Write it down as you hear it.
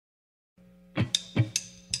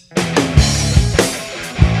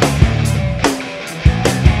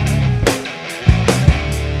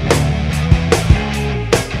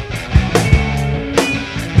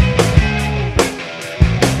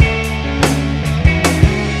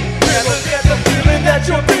that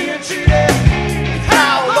you're being cheated?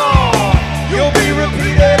 How long you'll be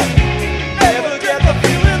repeated? Never get the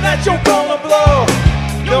feeling that you're gonna blow.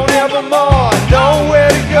 No nevermore, nowhere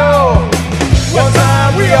to go. One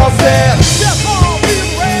time we all said, step on, be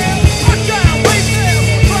aware. Touch down, wasted,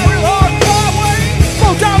 very hard Broadway.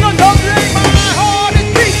 Slow down another day, my heart is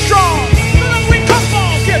beat strong. Then we come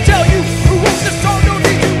on, can't tell you who wrote this song, don't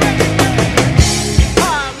need you anything.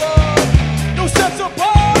 High love, no sense of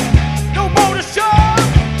pause, no more to show.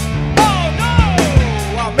 Oh no,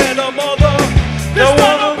 I met a mother, there's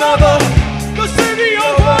not another, the city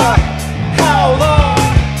over. How long?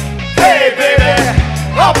 Hey baby,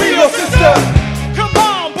 I'll be your sister. Come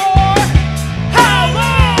on boy, how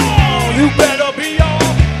long? You better be on,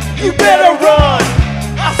 you better run.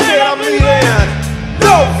 I said I'm leaving,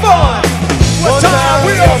 no fun. One time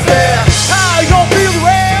we all said, how you gonna feel the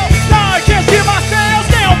rail? Now I can't see myself,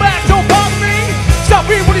 stand back, don't bother me. Stop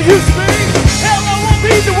being what it used to be. Hell, I won't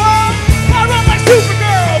be the one. I run like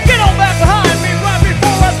Supergirl, get on back behind me right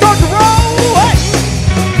before I start to roll. Hey!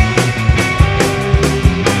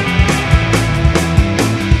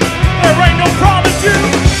 There ain't no promise you.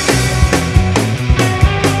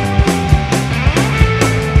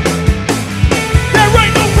 There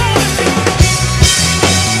ain't no promise you.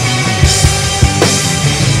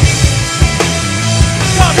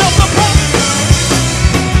 God help the promise you.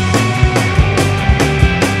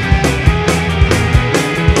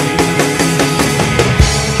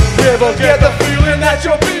 Never get the feeling that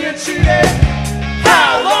you're being cheated.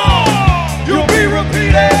 How long you'll be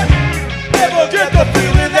repeated? Never get the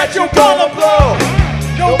feeling that you're gonna blow.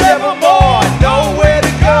 No nevermore, nowhere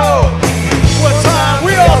to go. One time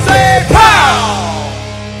we all say pow!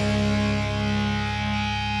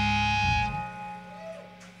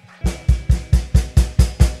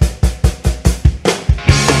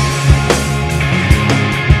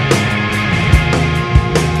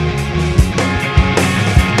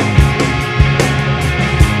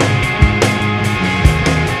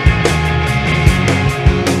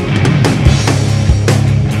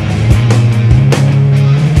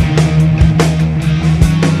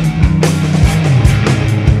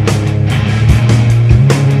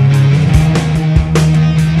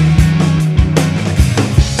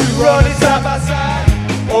 Running side by side,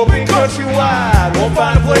 open countrywide. Won't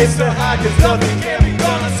find a place to hide, cause nothing can be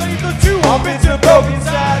done to save the two. All bits are broken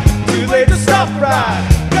side, too late to stop the ride.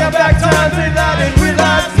 Got back times they lied and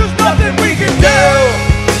realized there's nothing we can do.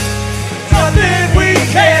 Nothing we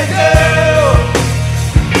can do.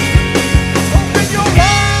 Open your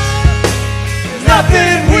eyes, there's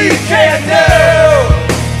nothing we can do.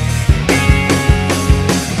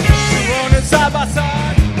 Running side by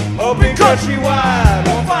side, open countrywide.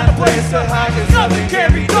 Won't find a place to hide, cause nothing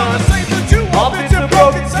can be done to save the two. All bits are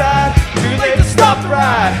broken side, too late to stop the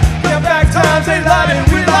ride. Got back times they lied and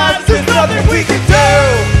realized there's nothing we can do.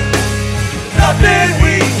 Nothing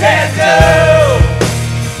we can do.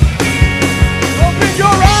 Open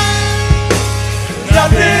your eyes,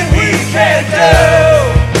 nothing we can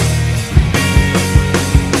do.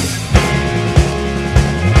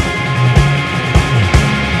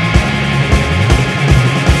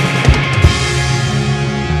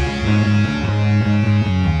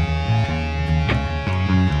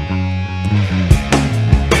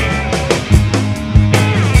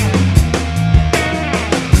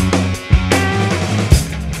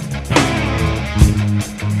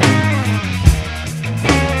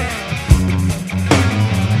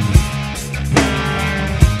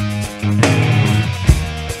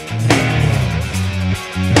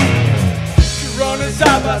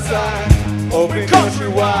 Side by side, open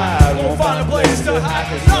countrywide. Won't find a place to hide,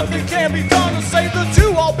 cause nothing can be done to save the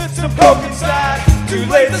two. All bits are broken side, too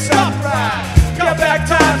late to stop right. Got back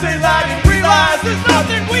times they lied and realized there's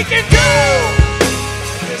nothing we can do.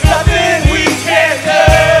 There's nothing we can do.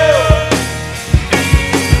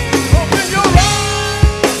 Open your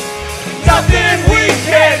eyes, nothing we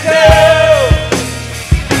can do.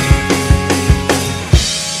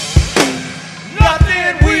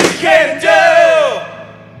 Nothing we can do.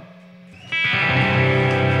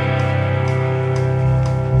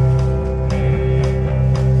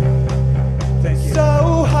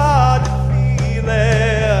 So hard to feel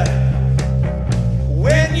it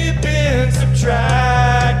when you've been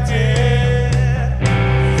subtracted.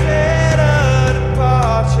 Set a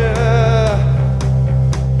departure,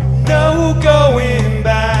 no going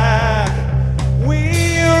back.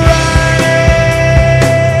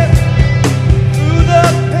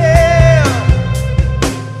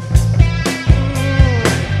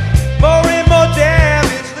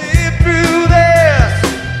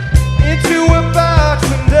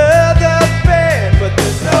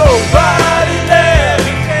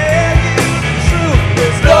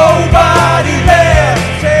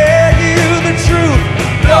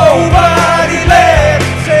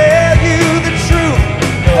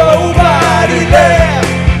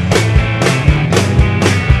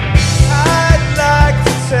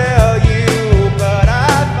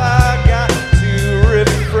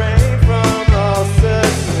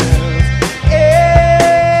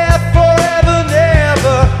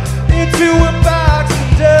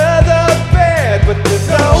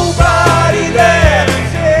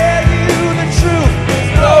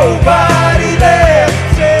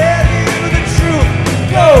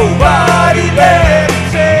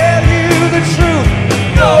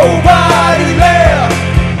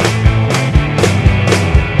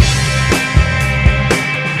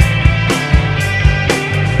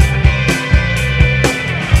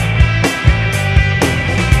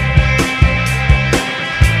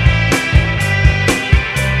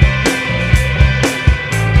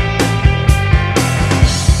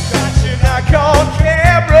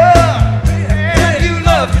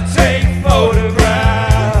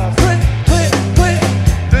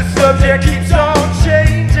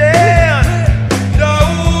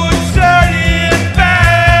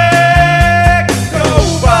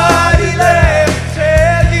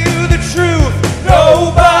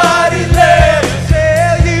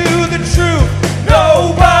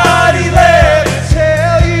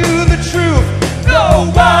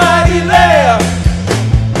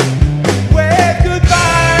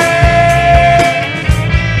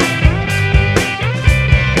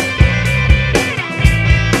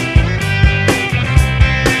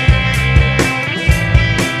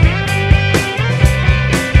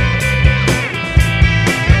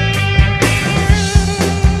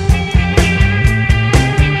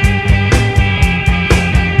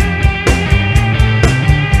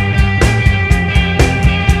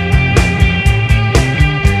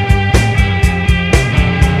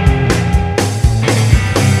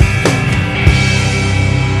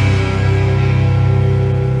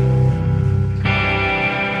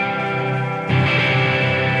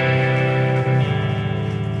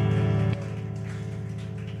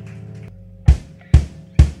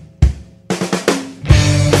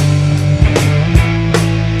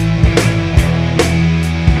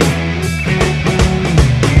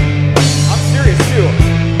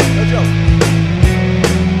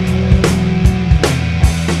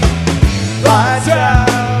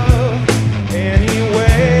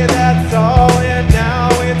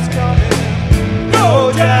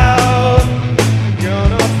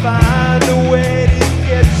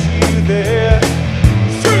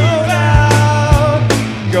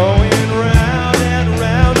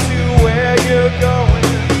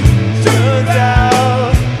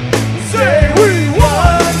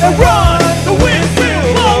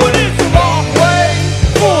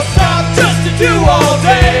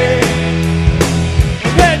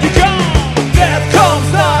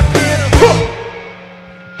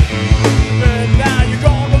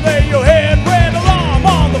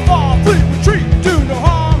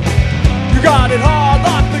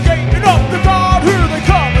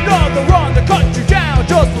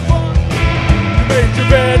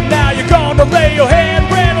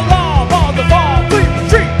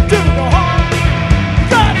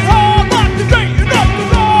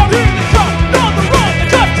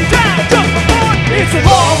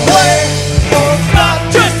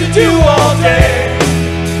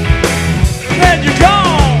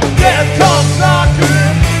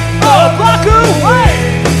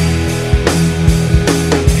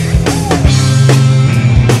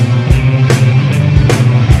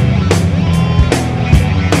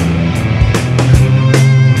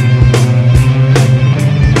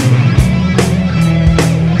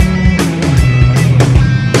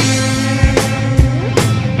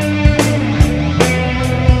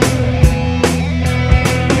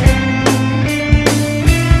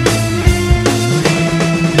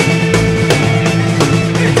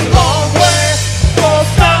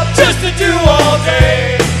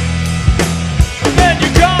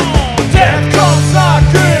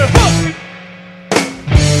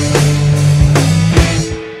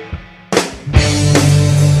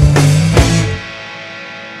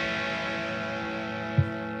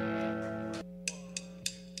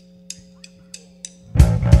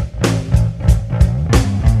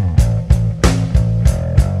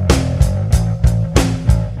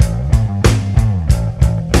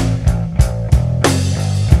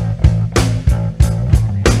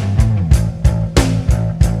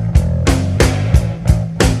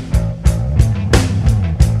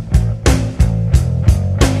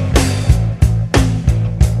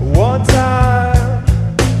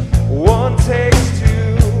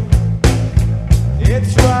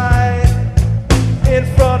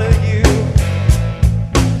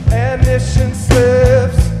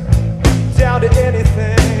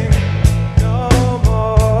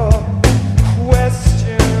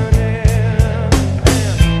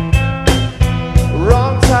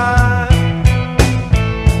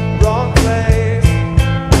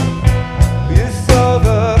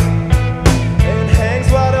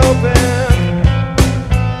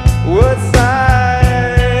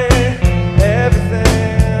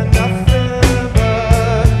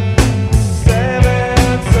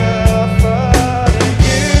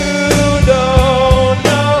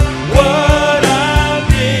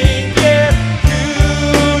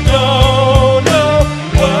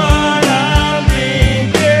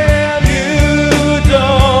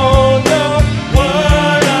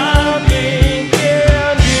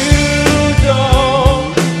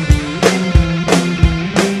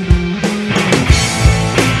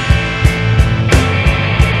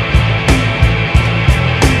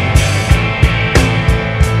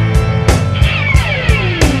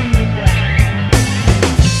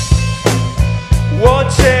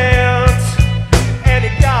 chance, and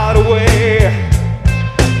he got away.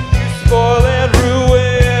 You spoil and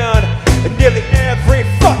ruin nearly every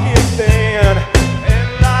fucking thing, and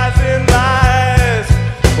lies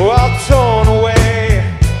all torn away.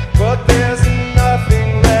 But there's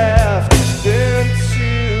nothing left then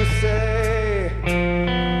to say.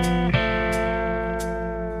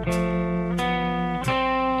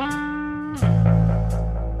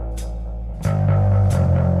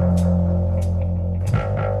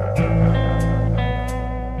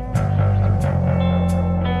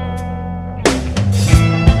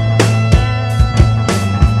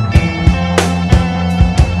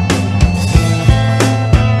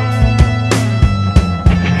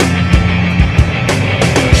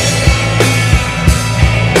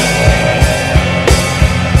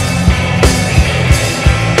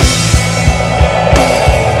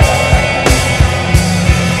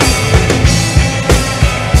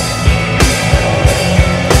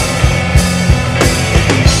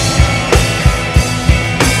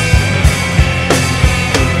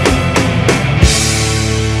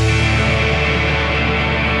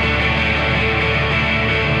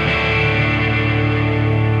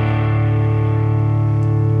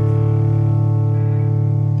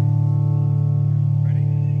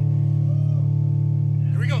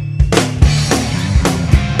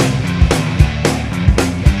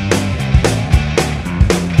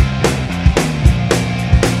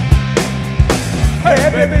 Hey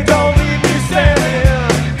baby, don't leave me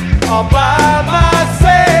standing all by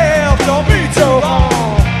myself. Don't be so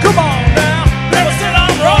long. Come on now, never said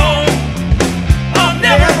I'm wrong. I'm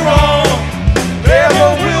never wrong. Never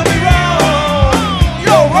will be wrong.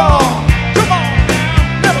 You're wrong. Come on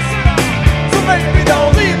now, never said I'm wrong. So baby,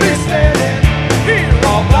 don't leave me standing here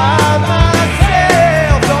all by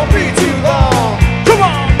myself. Don't be too long. Come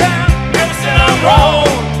on now, never said I'm wrong.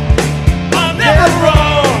 I'm never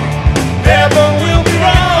wrong. Never will be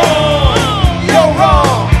wrong.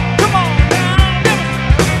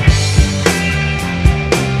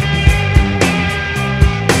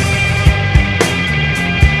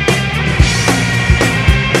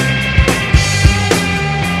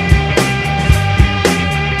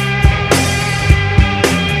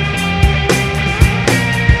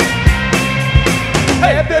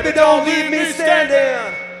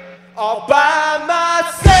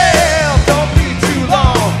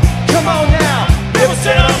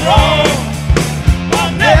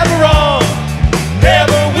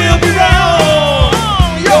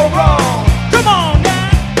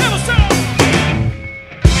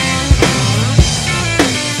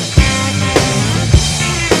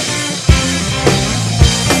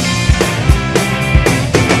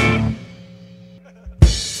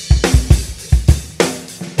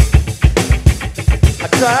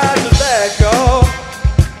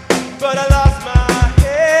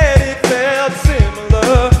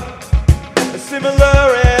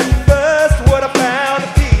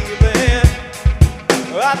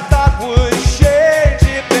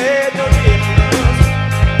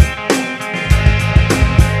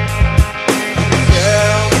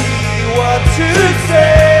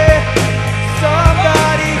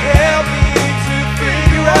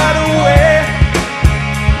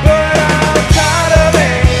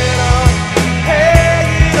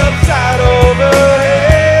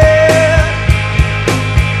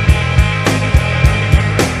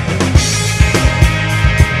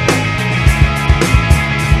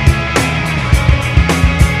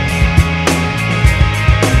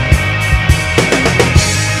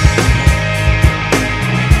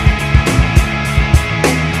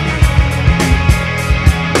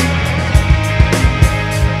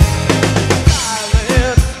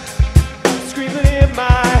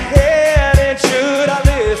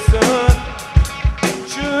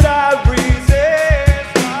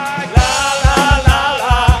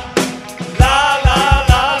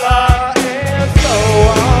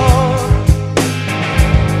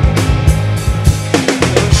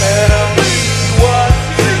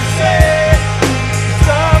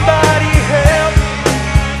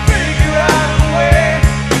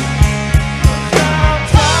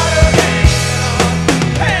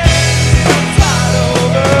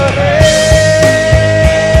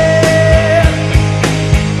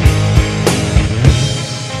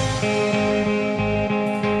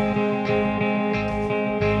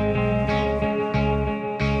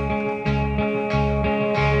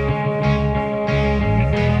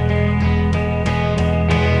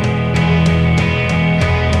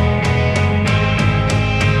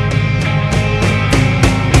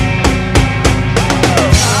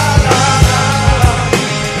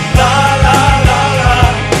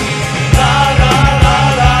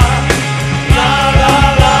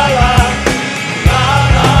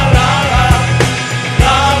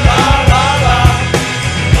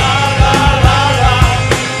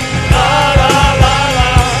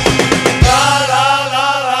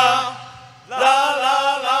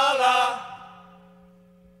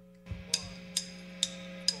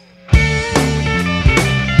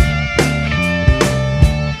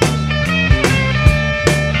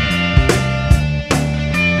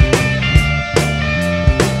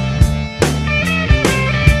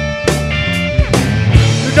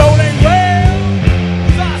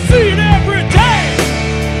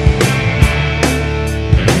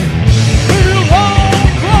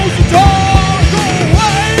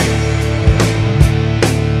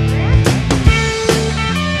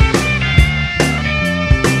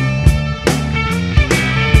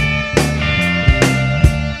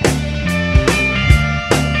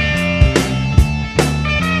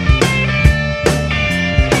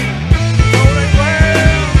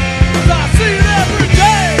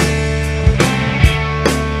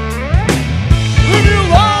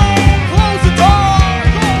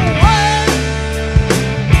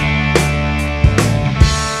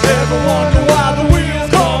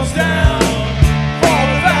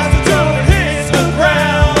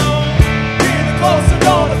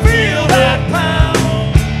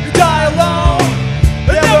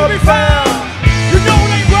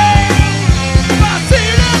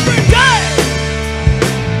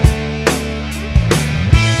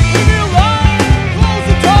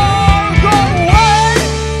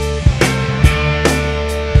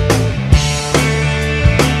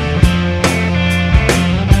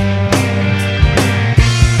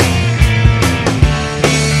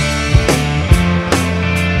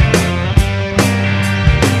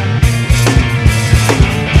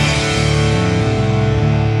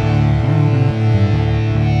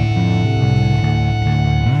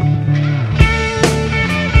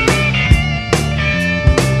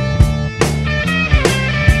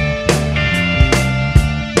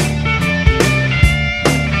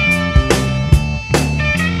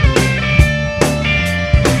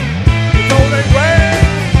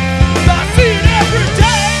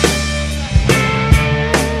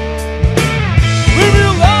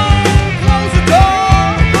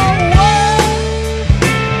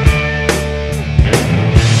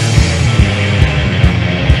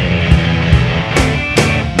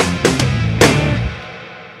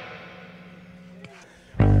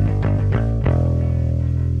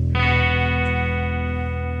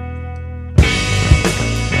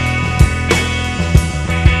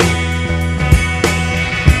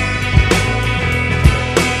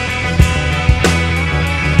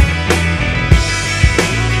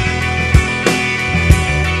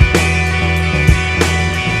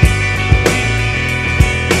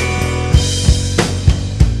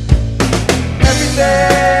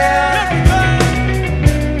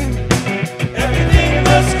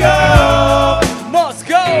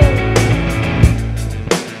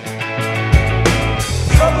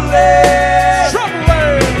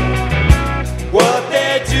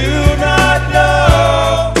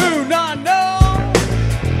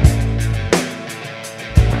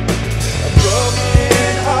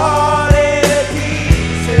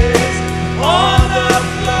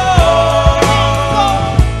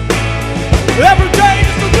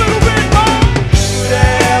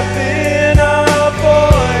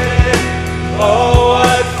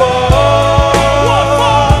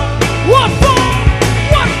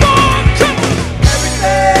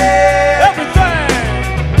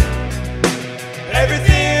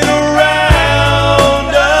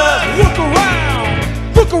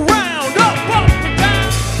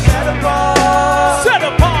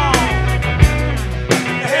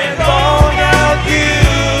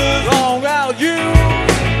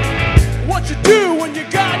 what you do when you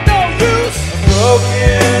got no use. A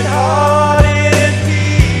broken heart in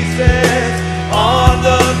pieces on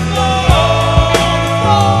the floor.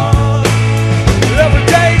 Every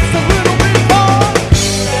day's a little bit more.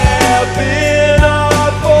 Have been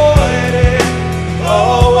avoided.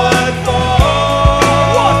 Oh, what for?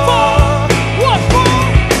 What for? What for?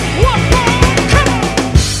 What for? Come on!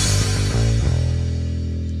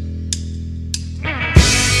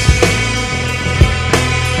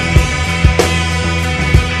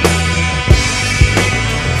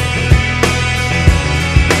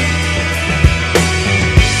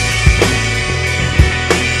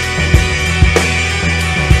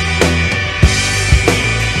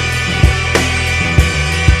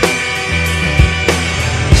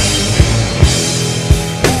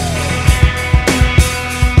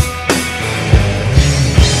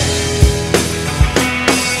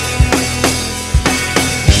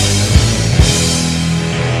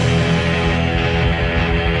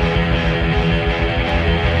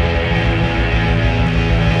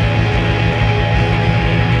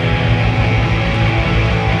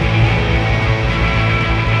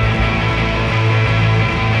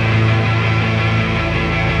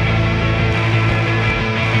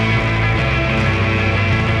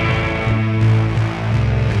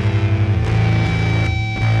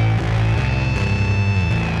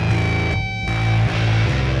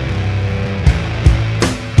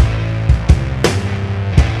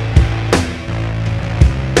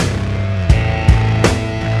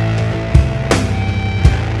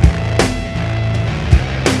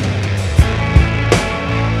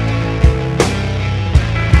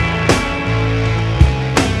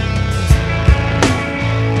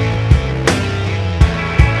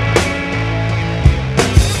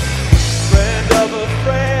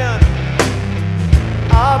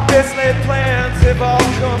 Plans have all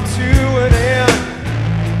come to an end.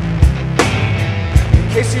 In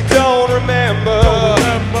case you don't remember,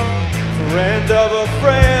 friend of a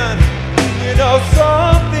friend. You know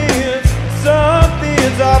some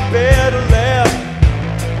things are better left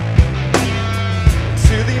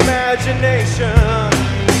to the imagination.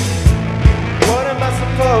 What am I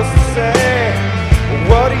supposed to say?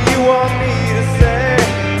 What do you want me to say?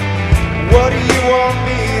 What do you want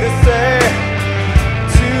me to say?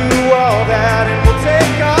 All that, and we'll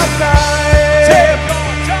take our time.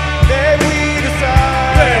 Then we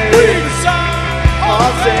decide.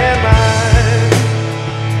 Hearts and minds.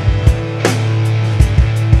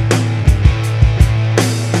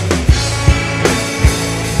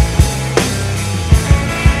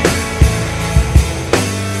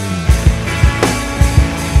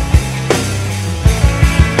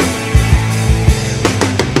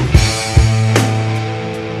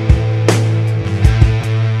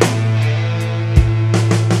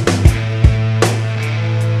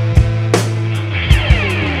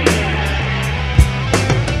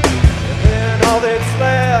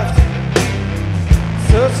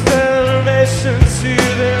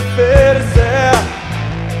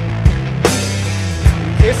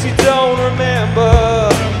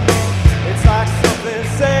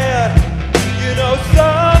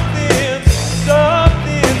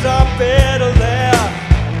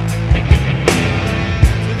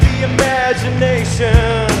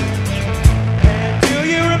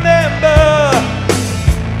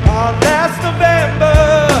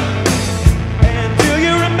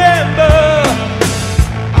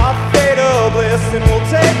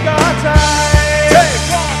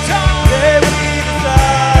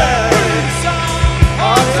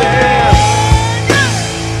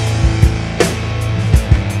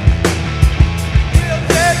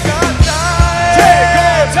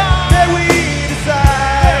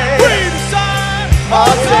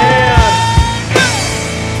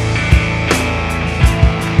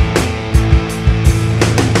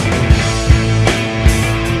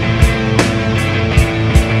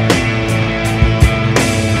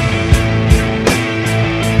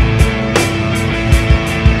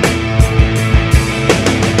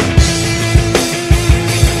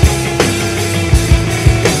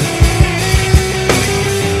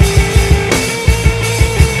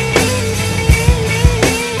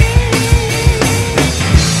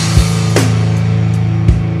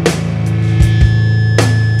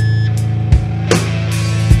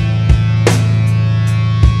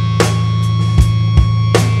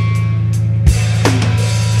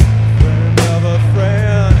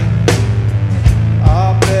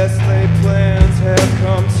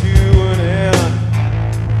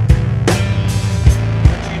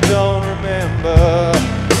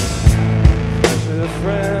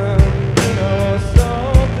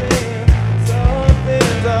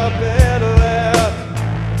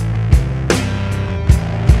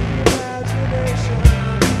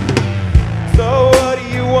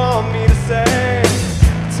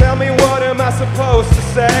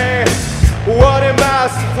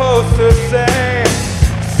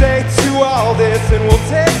 and we'll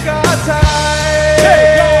take our time.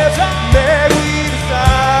 Take our time. May we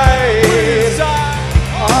decide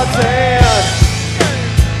our plan.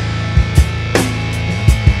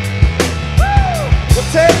 We'll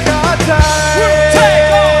take our time. We'll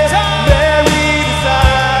take our time. May we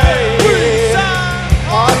decide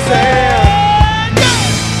our plan.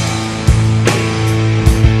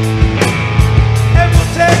 And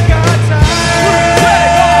we'll take our time. We'll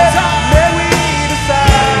take our time. May we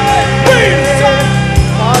decide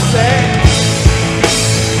our plan.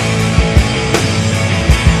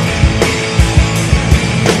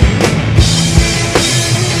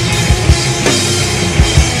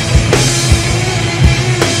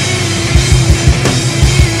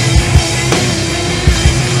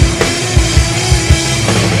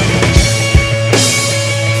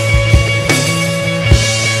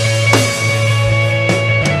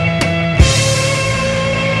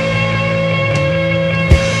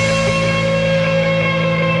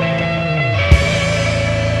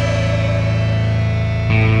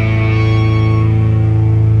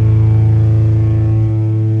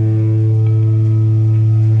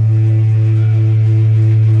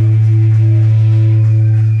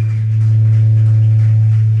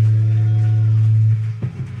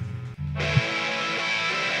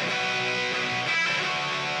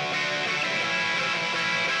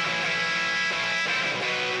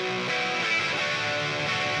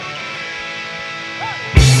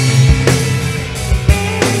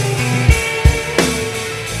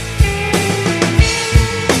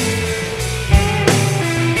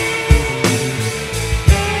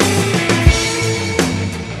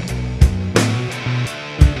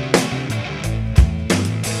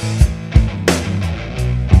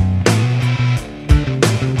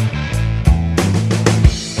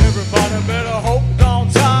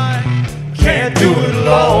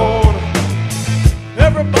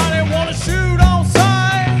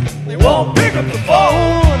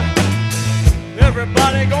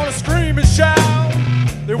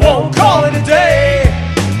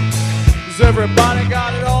 Everybody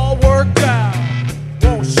got it all worked out.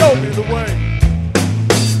 Won't show me the way.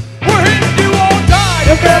 We're here to do or die.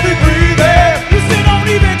 You're barely breathing. You still don't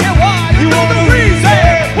even get why. You know the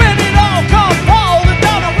reason. When it all comes falling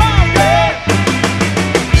down around you.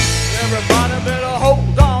 Everybody better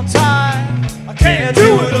hold on tight. I can't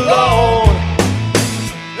do it alone.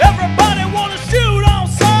 Everybody wanna shoot on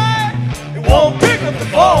sight. It won't pick up the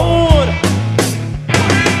phone.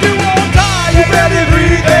 We're here to do or die. You're barely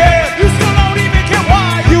breathing.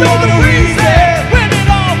 You know the reason. When it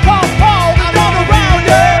all comes falling down around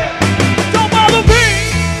you. Don't bother me.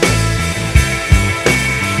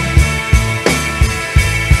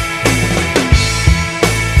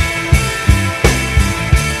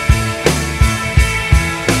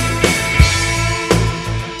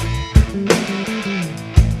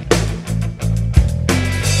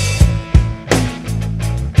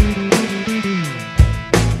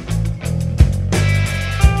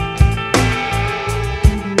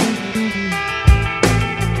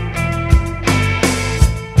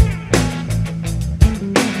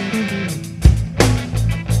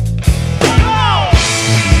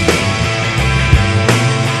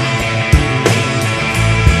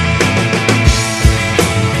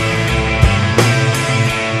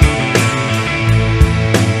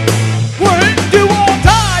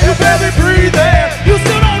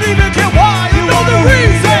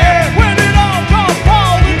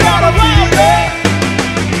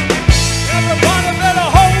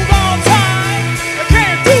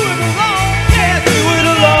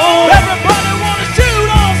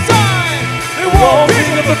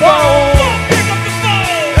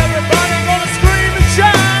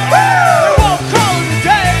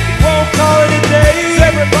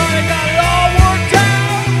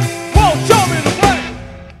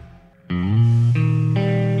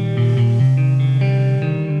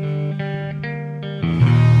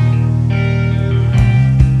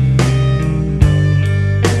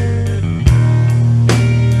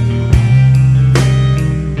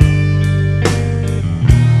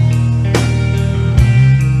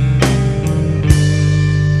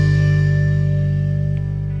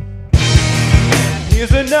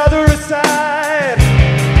 Here's another aside.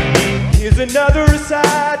 Here's another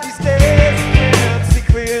aside. These days I can't see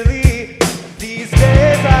clearly. These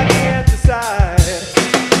days I can't decide.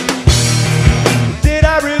 Did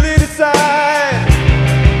I really decide?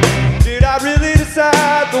 Did I really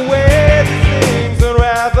decide the way these things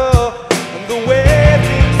unravel and the way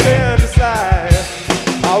things turn to slide?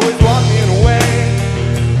 Always walking away,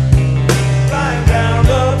 flying down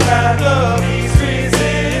the path of least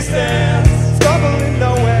resistance. Stumbling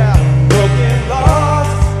nowhere, broken,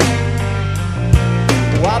 lost.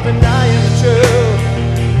 while denying the truth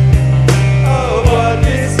of what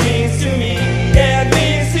this means to me and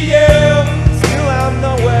means to you. Still I'm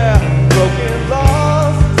nowhere, broken,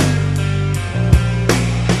 lost.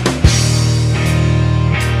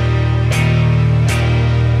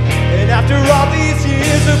 And after all these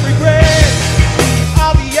years of regret,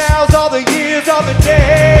 all the hours, all the years, all the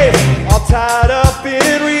days, all tied up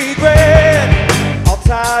in regret, all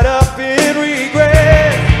tied up in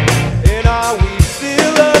regret. And are we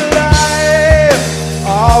still alive?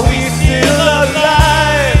 Are we still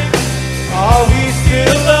alive? Are we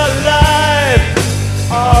still alive?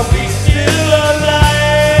 Are we still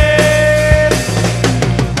alive?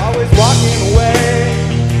 Always walking away,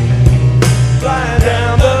 flying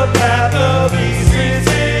down the path of least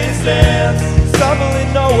resistance,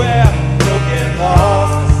 stumbling nowhere, broken,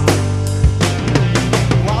 lost,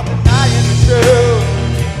 while denying the truth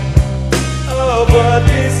of what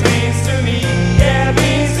this means to me and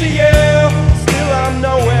means to you. Still I'm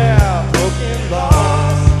nowhere, broken,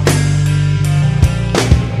 lost.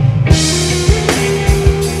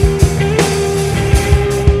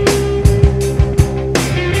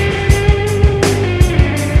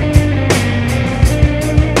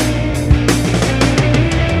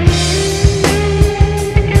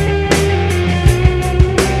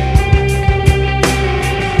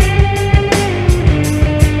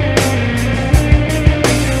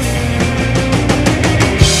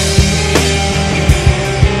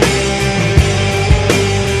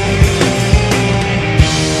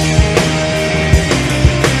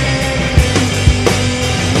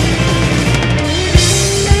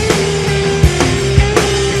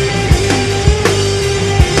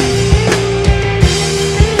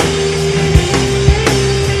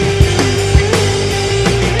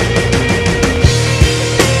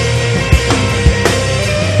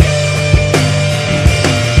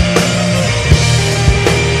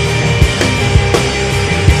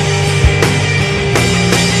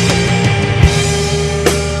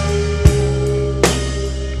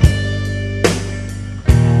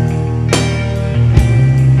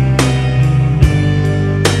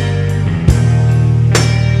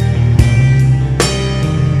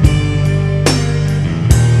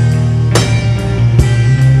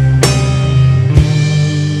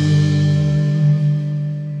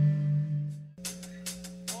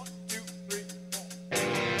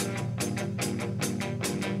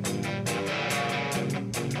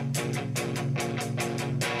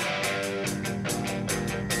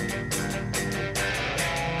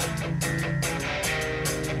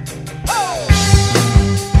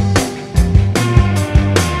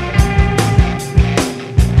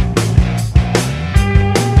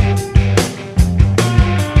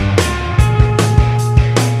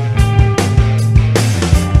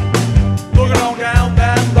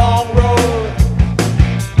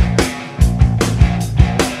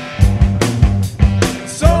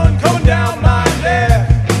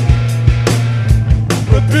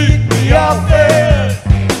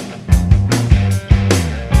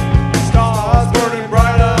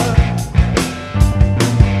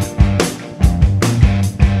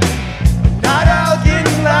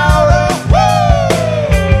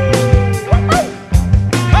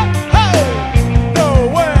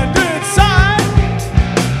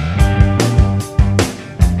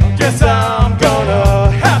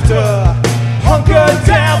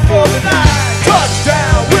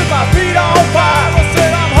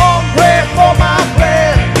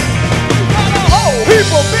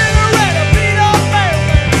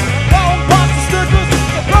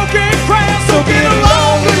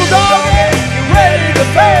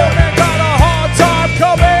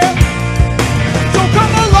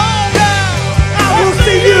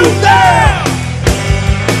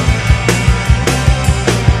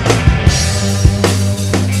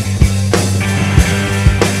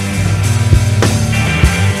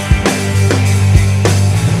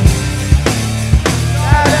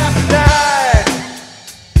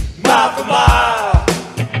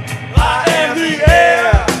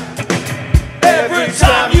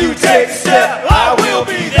 Step